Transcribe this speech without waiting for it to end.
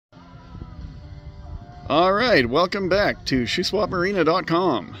Alright, welcome back to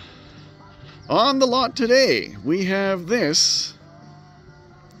Shuswapmarina.com. On the lot today, we have this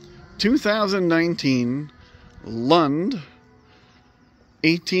 2019 Lund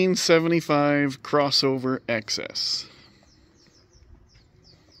 1875 crossover XS.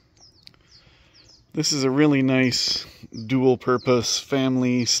 This is a really nice dual-purpose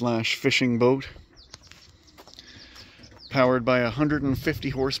family/fishing boat, powered by a 150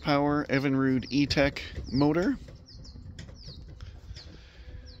 horsepower Evinrude E-Tech motor.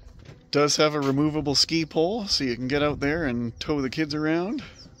 Does have a removable ski pole, so you can get out there and tow the kids around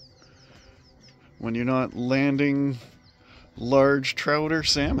when you're not landing large trout or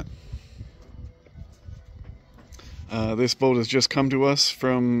salmon. This boat has just come to us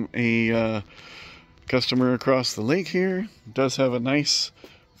from a customer across the lake here. It does have a nice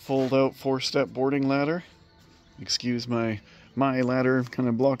fold-out 4-step boarding ladder. Excuse my ladder kind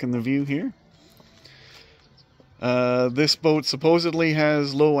of blocking the view here. This boat supposedly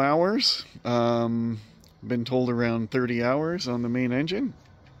has low hours. Been told around 30 hours on the main engine.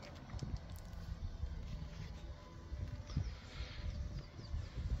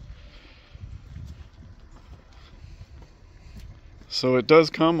 So it does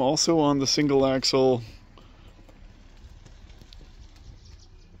come also on the single axle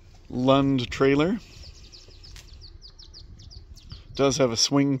Lund trailer. Does have a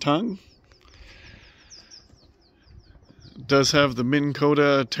swing tongue. Does have the Minn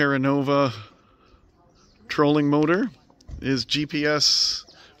Kota Terra Nova trolling motor. Is GPS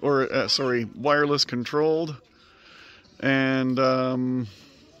or wireless controlled, and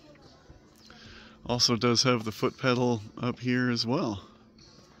also does have the foot pedal up here as well.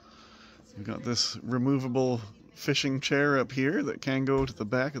 We've got this removable fishing chair up here that can go to the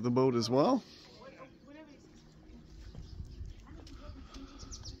back of the boat as well.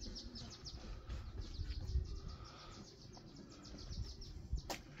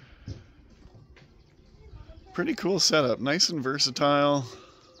 Pretty cool setup, nice and versatile.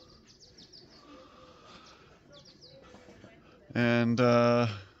 And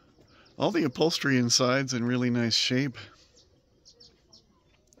all the upholstery inside's in really nice shape.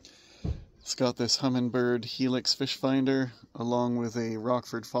 It's got this Humminbird Helix fishfinder along with a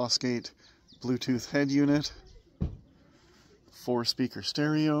Rockford Fosgate Bluetooth head unit, 4-speaker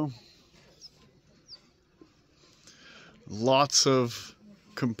stereo, lots of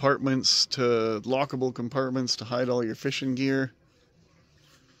lockable compartments to hide all your fishing gear.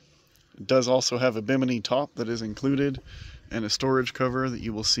 It does also have a bimini top that is included, and a storage cover that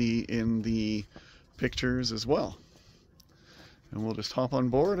you will see in the pictures as well. And we'll just hop on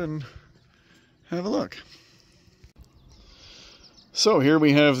board and have a look. So here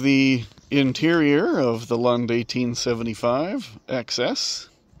we have the interior of the Lund 1875 XS.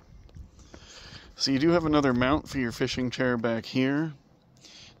 So you do have another mount for your fishing chair back here.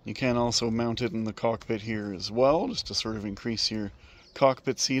 You can also mount it in the cockpit here as well, just to sort of increase your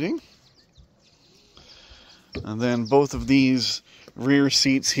cockpit seating. And then both of these rear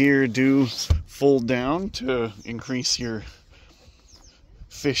seats here do fold down to increase your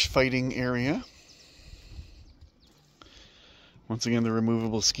fish fighting area. Once again, the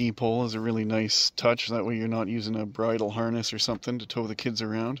removable ski pole is a really nice touch. That way you're not using a bridle harness or something to tow the kids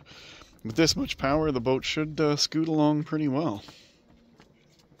around. With this much power, the boat should scoot along pretty well.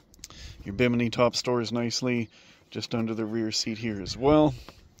 Your bimini top stores nicely just under the rear seat here as well.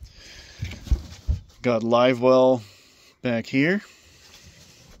 Got live well back here.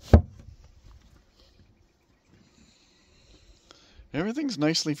 Everything's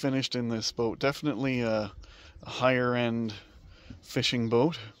nicely finished in this boat. Definitely a higher end fishing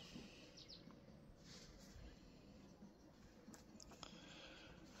boat.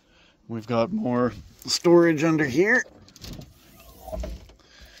 We've got more storage under here.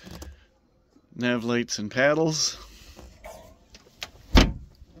 Nav lights and paddles. Got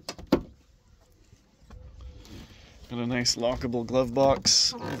a nice lockable glove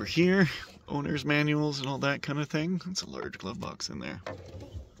box over here. Owner's manuals and all that kind of thing. That's a large glove box in there.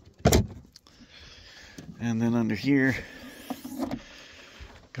 And then under here,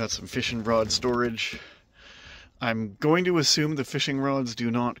 got some fishing rod storage. I'm going to assume the fishing rods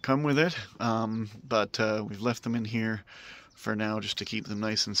do not come with it, but we've left them in here for now just to keep them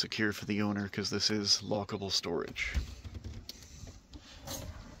nice and secure for the owner, because this is lockable storage.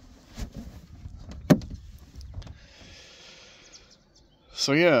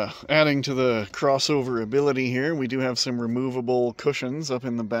 So yeah, adding to the crossover ability here, we do have some removable cushions up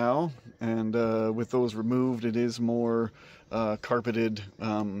in the bow, and with those removed, it is more carpeted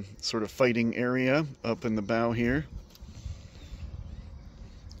sort of fighting area up in the bow here.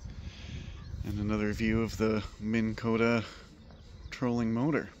 And another view of the Minn Kota trolling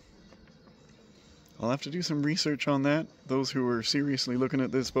motor. I'll have to do some research on that. Those who are seriously looking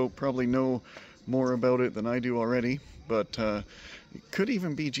at this boat probably know more about it than I do already, but it could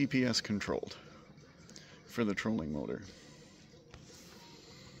even be GPS controlled for the trolling motor.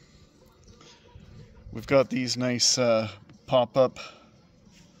 We've got these nice pop-up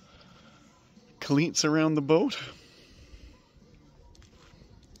cleats around the boat.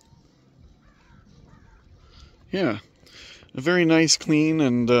 Yeah, a very nice, clean,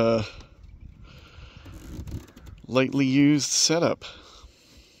 and lightly used setup.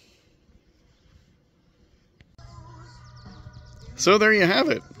 So there you have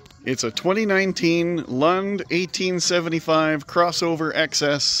it. It's a 2019 Lund 1875 crossover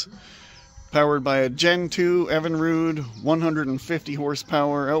XS powered by a Gen 2 Evinrude 150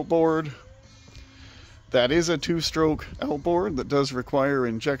 horsepower outboard. That is a two-stroke outboard that does require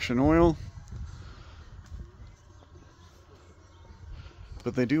injection oil,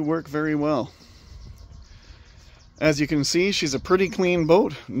 but they do work very well. As you can see, she's a pretty clean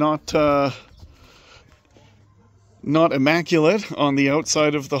boat, not immaculate on the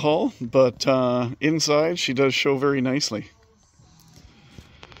outside of the hull, but inside she does show very nicely.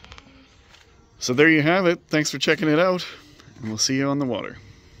 So there you have it. Thanks for checking it out, and we'll see you on the water.